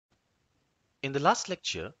In the last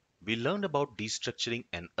lecture, we learned about destructuring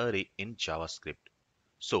an array in JavaScript.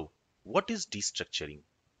 So, what is destructuring?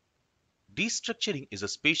 Destructuring is a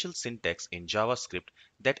special syntax in JavaScript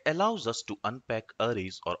that allows us to unpack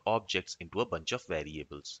arrays or objects into a bunch of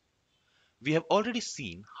variables. We have already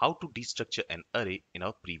seen how to destructure an array in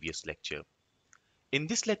our previous lecture. In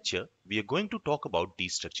this lecture, we are going to talk about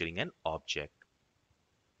destructuring an object.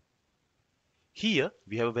 Here,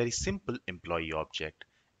 we have a very simple employee object,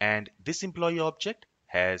 and this employee object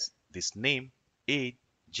has this name, age,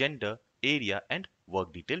 gender, area, and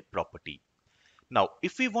work detail property. Now,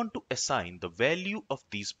 if we want to assign the value of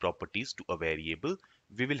these properties to a variable,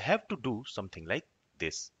 we will have to do something like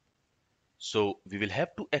this. So we will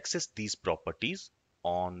have to access these properties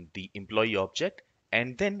on the employee object,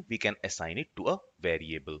 and then we can assign it to a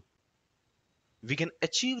variable. We can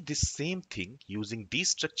achieve this same thing using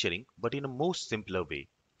destructuring, but in a more simpler way.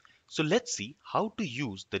 So let's see how to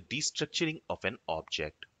use the destructuring of an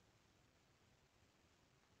object.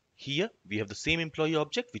 Here we have the same employee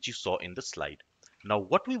object which you saw in the slide. Now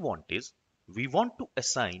what we want is, we want to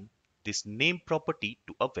assign this name property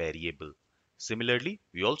to a variable. Similarly,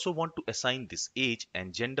 we also want to assign this age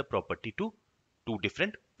and gender property to two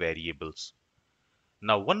different variables.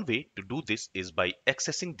 Now one way to do this is by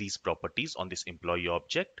accessing these properties on this employee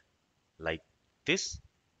object like this,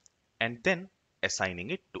 and then assigning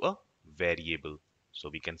it to a variable. So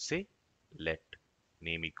we can say let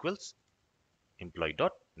name equals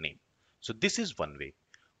employee.name. So this is one way.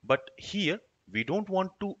 But here we don't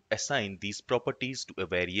want to assign these properties to a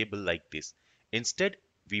variable like this. Instead,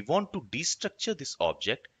 we want to destructure this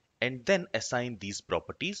object and then assign these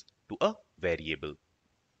properties to a variable.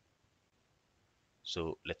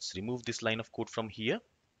 So let's remove this line of code from here,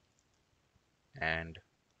 and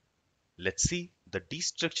let's see the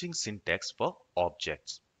destructuring syntax for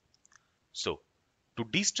objects. So to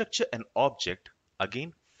destructure an object,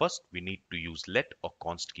 again, first we need to use let or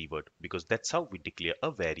const keyword because that's how we declare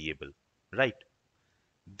a variable, right?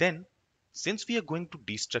 Then, since we are going to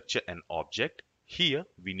destructure an object, here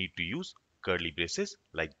we need to use curly braces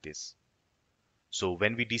like this. So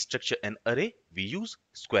when we destructure an array, we use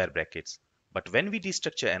square brackets. But when we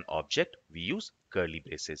destructure an object, we use curly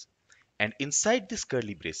braces. And inside these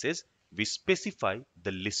curly braces, we specify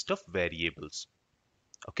the list of variables.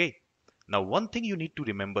 Okay. Now, one thing you need to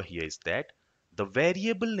remember here is that the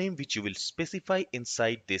variable name which you will specify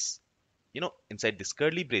inside this, inside this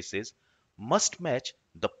curly braces must match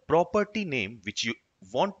the property name which you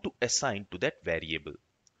want to assign to that variable.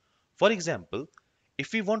 For example,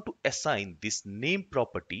 if we want to assign this name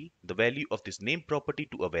property, the value of this name property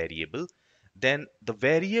to a variable, then the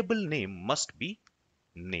variable name must be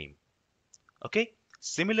name. Okay.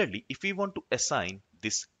 Similarly, if we want to assign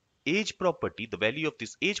this age property, the value of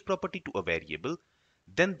this age property to a variable,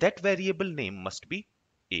 then that variable name must be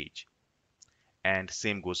age. And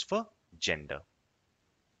same goes for gender.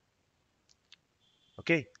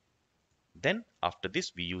 Okay. Then after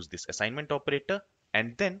this, we use this assignment operator,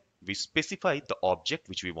 and then we specify the object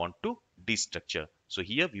which we want to destructure. So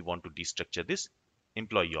here we want to destructure this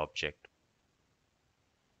employee object.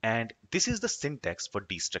 And this is the syntax for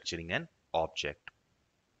destructuring an object.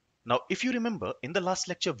 Now, if you remember, in the last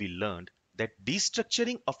lecture, we learned that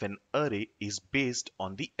destructuring of an array is based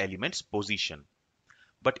on the element's position.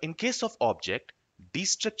 But in case of object,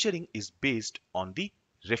 destructuring is based on the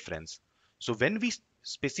reference. So when we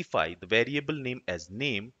specify the variable name as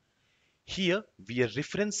name, here we are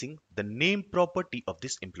referencing the name property of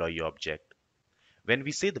this employee object. When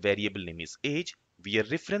we say the variable name is age, we are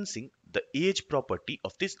referencing the age property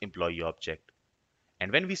of this employee object.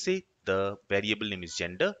 And when we say the variable name is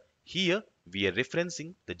gender, here we are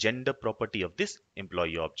referencing the gender property of this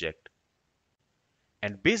employee object.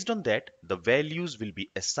 And based on that, the values will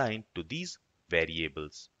be assigned to these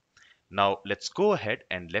variables. Now let's go ahead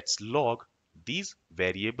and let's log these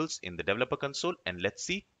variables in the developer console, and let's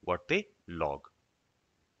see what they log.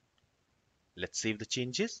 Let's save the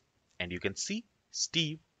changes, and you can see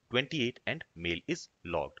Steve, 28, and male is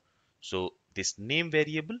logged. So this name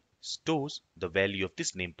variable stores the value of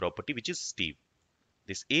this name property, which is Steve.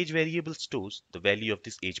 This age variable stores the value of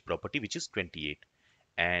this age property, which is 28.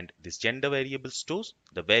 And this gender variable stores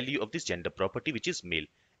the value of this gender property, which is male,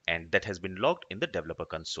 and that has been logged in the developer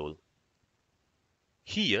console.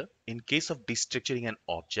 Here, in case of destructuring an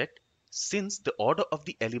object, since the order of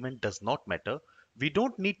the element does not matter, we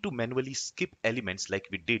don't need to manually skip elements like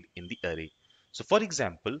we did in the array. So for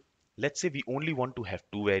example, let's say we only want to have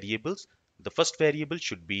two variables. The first variable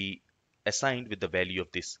should be assigned with the value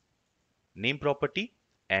of this name property,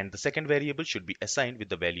 and the second variable should be assigned with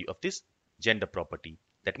the value of this gender property.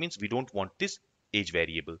 That means we don't want this age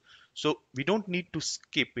variable. So we don't need to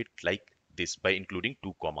skip it like this by including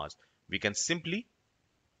two commas. We can simply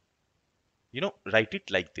write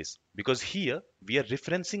it like this, because here we are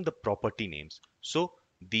referencing the property names. So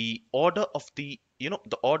the order of the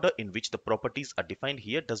order in which the properties are defined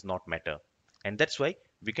here does not matter, and that's why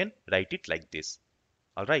we can write it like this.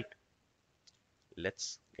 All right,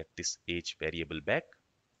 let's get this age variable back.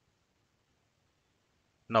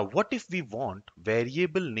 Now what if we want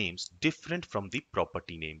variable names different from the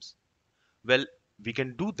property names? Well, we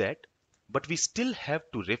can do that, but we still have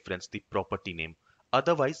to reference the property name.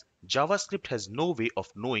 Otherwise, JavaScript has no way of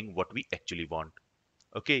knowing what we actually want.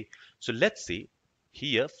 Okay, so let's say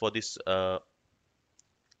here for this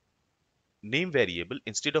name variable,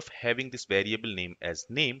 instead of having this variable name as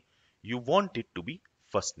name, you want it to be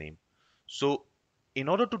first name. So in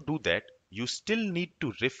order to do that, you still need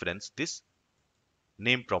to reference this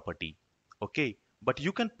name property. Okay, but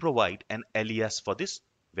you can provide an alias for this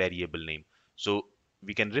variable name. So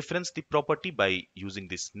we can reference the property by using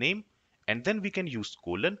this name, and then we can use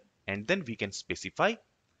colon, and then we can specify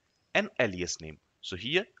an alias name. So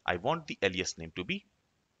here I want the alias name to be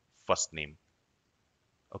first name.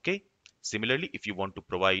 Okay, similarly, if you want to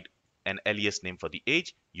provide an alias name for the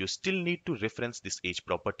age, you still need to reference this age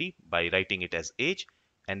property by writing it as age,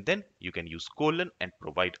 and then you can use colon and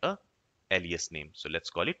provide a alias name. So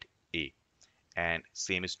let's call it A. And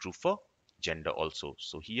same is true for gender also.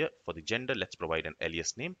 So here for the gender, let's provide an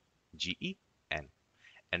alias name GEN.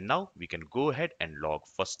 And now we can go ahead and log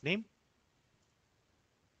first name,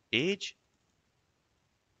 age,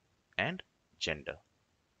 and gender.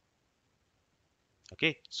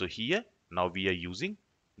 Okay, so here now we are using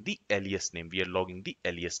the alias name. We are logging the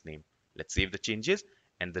alias name. Let's save the changes,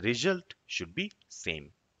 and the result should be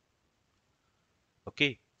same.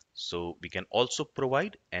 Okay, so we can also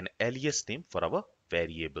provide an alias name for our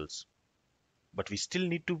variables, but we still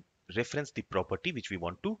need to reference the property which we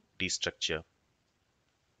want to destructure.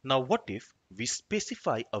 Now what if we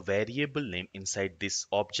specify a variable name inside this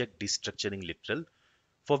object destructuring literal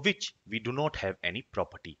for which we do not have any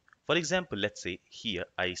property? For example, let's say here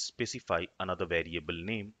I specify another variable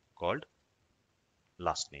name called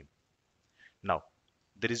last name. Now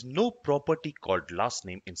there is no property called last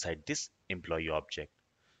name inside this employee object.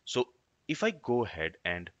 So if I go ahead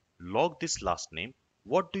and log this last name,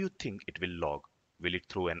 what do you think it will log? Will it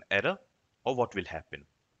throw an error, or what will happen?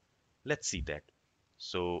 Let's see that.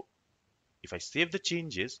 So if I save the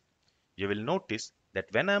changes, you will notice that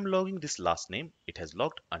when I'm logging this last name, it has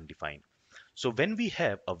logged undefined. So when we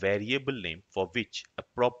have a variable name for which a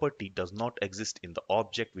property does not exist in the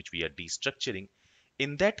object which we are destructuring,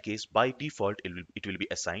 in that case, by default, it will be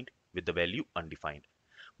assigned with the value undefined.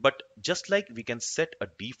 But just like we can set a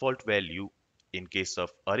default value in case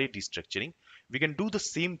of array destructuring, we can do the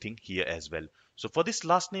same thing here as well. So for this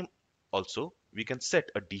last name also, we can set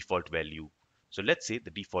a default value. So let's say the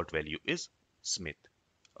default value is Smith.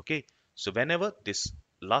 Okay, so whenever this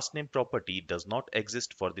last name property does not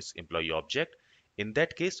exist for this employee object, in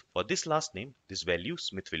that case, for this last name, this value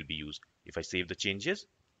Smith will be used. If I save the changes,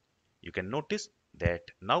 you can notice that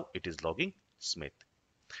now it is logging Smith.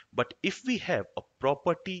 But if we have a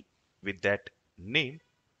property with that name,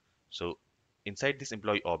 so inside this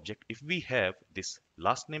employee object, if we have this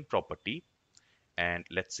last name property, and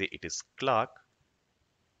let's say it is Clark,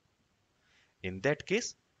 in that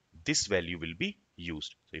case, this value will be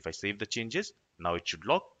used. So if I save the changes, now it should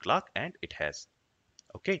log Clark, and it has.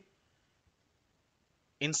 Okay.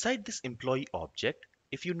 Inside this employee object,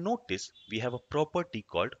 if you notice, we have a property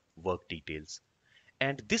called work details.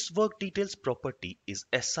 And this work details property is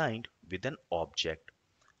assigned with an object.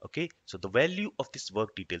 Okay, so the value of this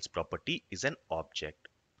work details property is an object.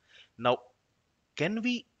 Now, can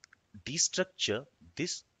we destructure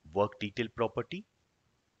this work detail property?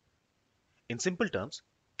 In simple terms,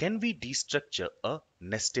 can we destructure a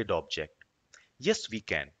nested object? Yes, we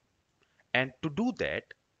can. And to do that,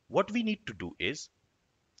 what we need to do is,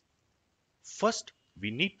 first, we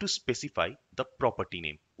need to specify the property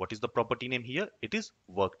name. What is the property name here? It is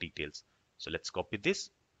work details. So let's copy this,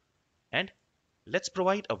 and let's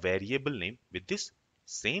provide a variable name with this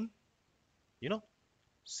same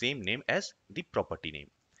name as the property name.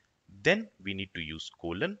 Then we need to use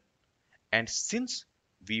colon, and since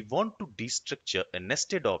we want to destructure a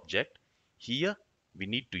nested object, here we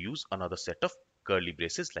need to use another set of curly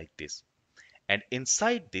braces like this. And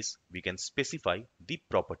inside this, we can specify the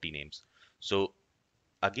property names. So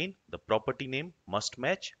again, the property name must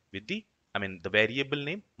match with the variable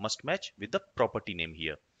name must match with the property name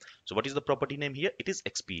here. So what is the property name here? It is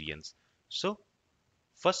experience. So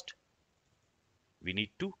first we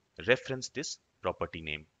need to reference this property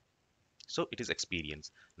name. So it is experience.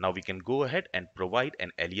 Now we can go ahead and provide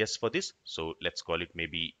an alias for this. So let's call it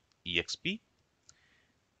maybe exp.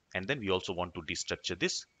 And then we also want to destructure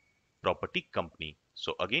this property company.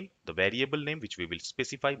 So again, the variable name which we will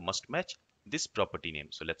specify must match this property name.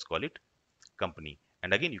 So let's call it company.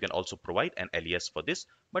 And again, you can also provide an alias for this,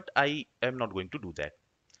 but I am not going to do that.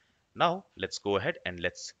 Now let's go ahead and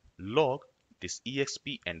let's log this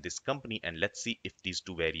exp and this company, and let's see if these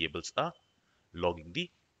two variables are logging the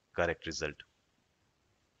correct result.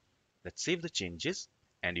 Let's save the changes,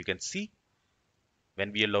 and you can see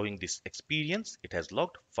when we are logging this experience, it has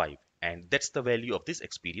logged 5, and that's the value of this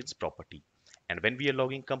experience property. And when we are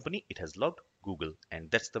logging company, it has logged Google,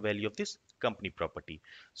 and that's the value of this company property.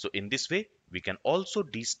 So in this way, we can also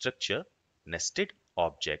destructure nested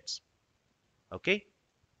objects. Okay.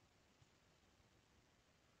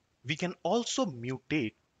 We can also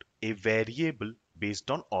mutate a variable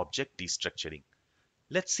based on object destructuring.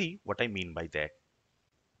 Let's see what I mean by that.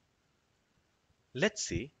 Let's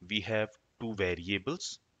say we have two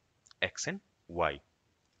variables, x and y,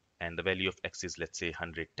 and the value of x is, let's say,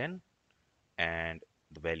 110, and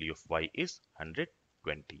the value of y is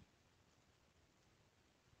 120.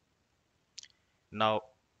 Now,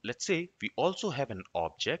 let's say we also have an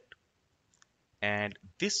object, and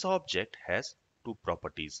this object has two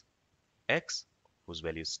properties, x, whose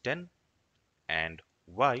value is 10, and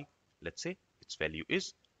y, let's say its value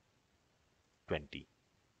is 20.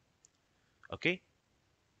 Okay.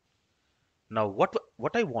 Now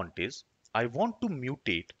what I want is, I want to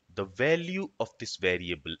mutate the value of this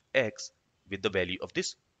variable x with the value of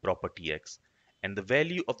this property x, and the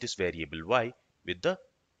value of this variable y with the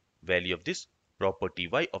value of this property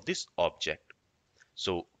y of this object.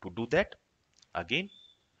 So to do that, again,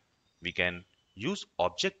 we can use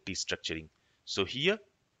object destructuring. So here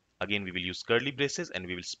again we will use curly braces and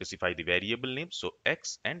we will specify the variable name, so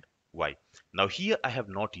x and y. Now here I have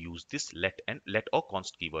not used this let or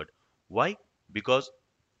const keyword. Why? Because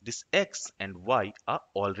this x and y are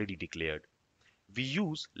already declared. We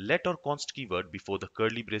use let or const keyword before the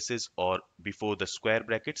curly braces or before the square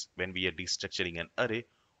brackets when we are destructuring an array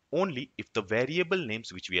only if the variable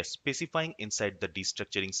names which we are specifying inside the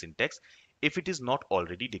destructuring syntax, if it is not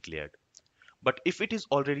already declared. But if it is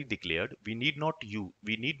already declared, we need not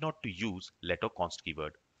to use let or const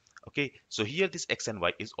keyword. Okay, so here this x and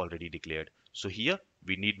y is already declared. So here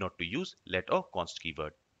we need not to use let or const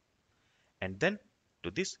keyword. And then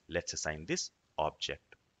to this, let's assign this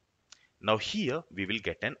object. Now here we will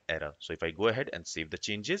get an error. So if I go ahead and save the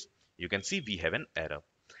changes, you can see we have an error.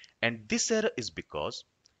 And this error is because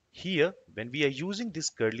here when we are using these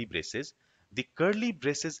curly braces, the curly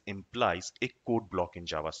braces implies a code block in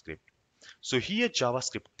JavaScript. So here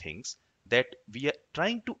JavaScript thinks that we are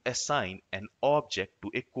trying to assign an object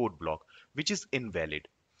to a code block, which is invalid.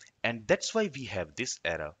 And that's why we have this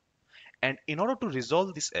error. And in order to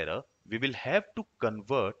resolve this error, we will have to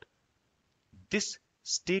convert this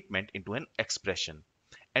statement into an expression.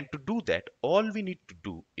 And to do that, all we need to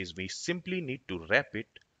do is we simply need to wrap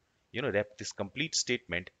this complete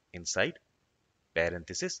statement inside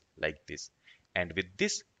parenthesis like this. And with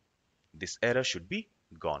this, this error should be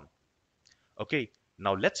gone. Okay,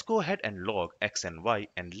 now let's go ahead and log x and y,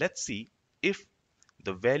 and let's see if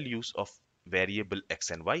the values of variable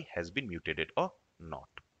x and y has been mutated or not.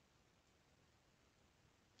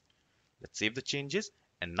 Let's save the changes,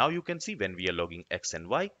 and now you can see when we are logging x and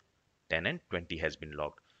y, 10 and 20 has been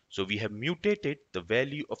logged. So we have mutated the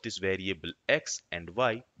value of this variable x and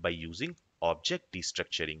y by using object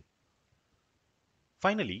destructuring.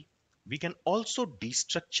 Finally, we can also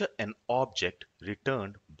destructure an object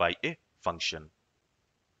returned by a function.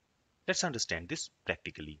 Let's understand this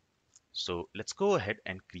practically. So let's go ahead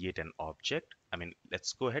and create an object.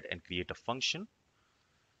 Let's go ahead and create a function.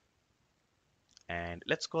 And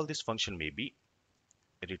let's call this function maybe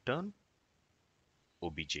return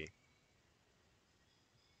obj.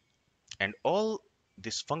 And all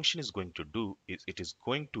this function is going to do is it is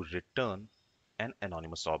going to return an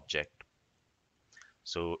anonymous object.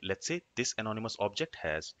 So let's say this anonymous object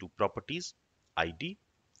has two properties, ID.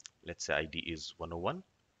 Let's say ID is 101,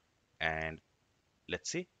 and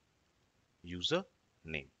let's say user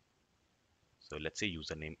name. So let's say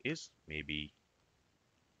username is maybe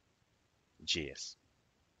JS.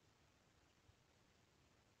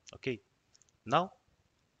 Okay, now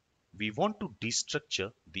we want to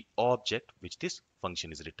destructure the object which this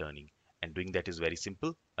function is returning, and doing that is very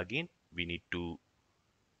simple. Again, we need to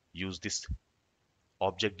use this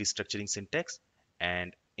object destructuring syntax,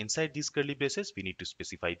 and inside these curly braces we need to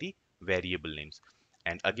specify the variable names,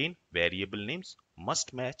 and again variable names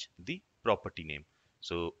must match the property name.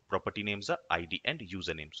 So property names are ID and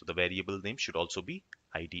username. So the variable name should also be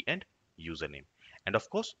ID and username. And of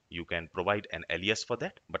course, you can provide an alias for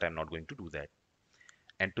that, but I'm not going to do that.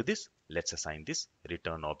 And to this, let's assign this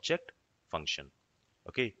return object function.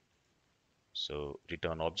 Okay, so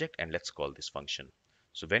return object, and let's call this function.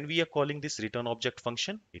 So when we are calling this return object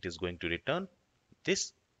function, it is going to return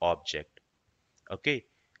this object. Okay,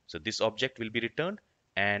 so this object will be returned,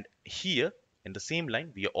 and here in the same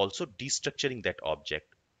line, we are also destructuring that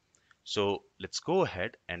object. So let's go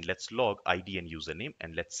ahead and let's log ID and username,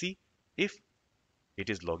 and let's see if it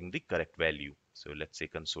is logging the correct value. So let's say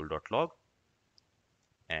console.log,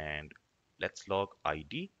 and let's log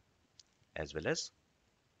ID as well as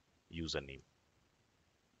username.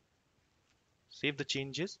 Save the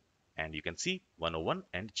changes, and you can see 101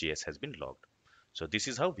 and JS has been logged. So this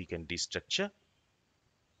is how we can destructure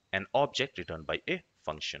an object returned by a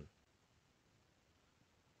function.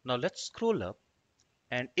 Now let's scroll up,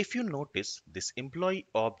 and if you notice, this employee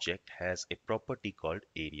object has a property called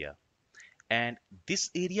area, and this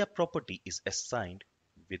area property is assigned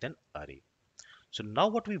with an array. So now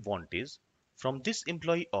what we want is, from this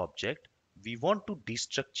employee object, we want to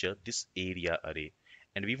destructure this area array,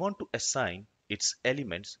 and we want to assign its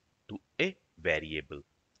elements to a variable.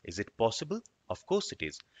 Is it possible? Of course it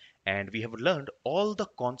is. And we have learned all the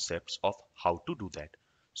concepts of how to do that.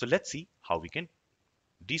 So let's see how we can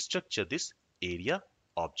destructure this area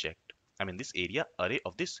object. This area array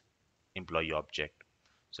of this employee object.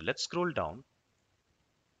 So let's scroll down,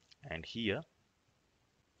 and here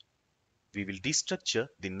we will destructure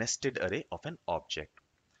the nested array of an object.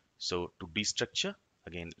 So to destructure,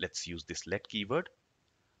 again, let's use this let keyword.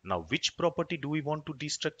 Now, which property do we want to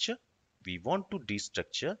destructure? We want to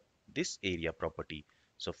destructure this area property.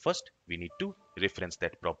 So first we need to reference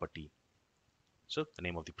that property. So the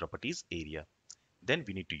name of the property is area. Then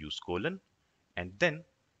we need to use colon, and then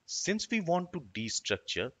since we want to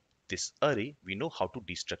destructure this array, we know how to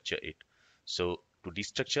destructure it. So to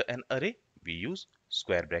destructure an array, we use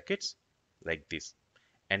square brackets like this,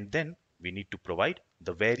 and then we need to provide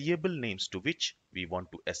the variable names to which we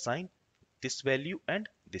want to assign this value and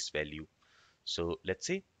this value. So let's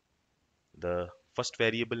say the first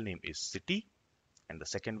variable name is city, and the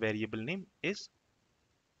second variable name is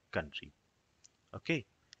country. Okay,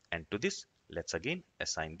 and to this, let's again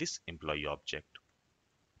assign this employee object.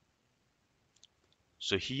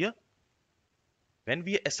 So here, when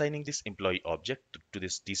we are assigning this employee object to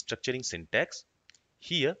this destructuring syntax,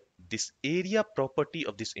 here this area property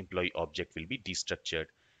of this employee object will be destructured,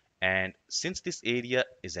 and since this area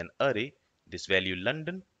is an array, this value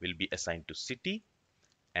London will be assigned to city,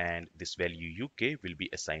 and this value UK will be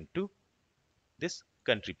assigned to this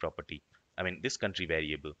country property, this country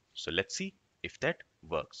variable. So let's see if that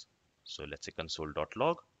works. So let's say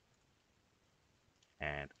console.log,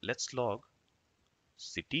 and let's log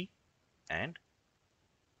city and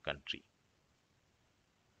country.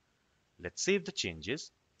 Let's save the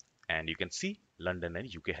changes, and you can see London and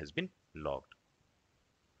UK has been logged.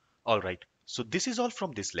 Alright, so this is all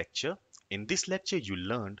from this lecture. In this lecture, you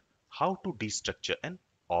learned how to destructure an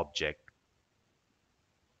object.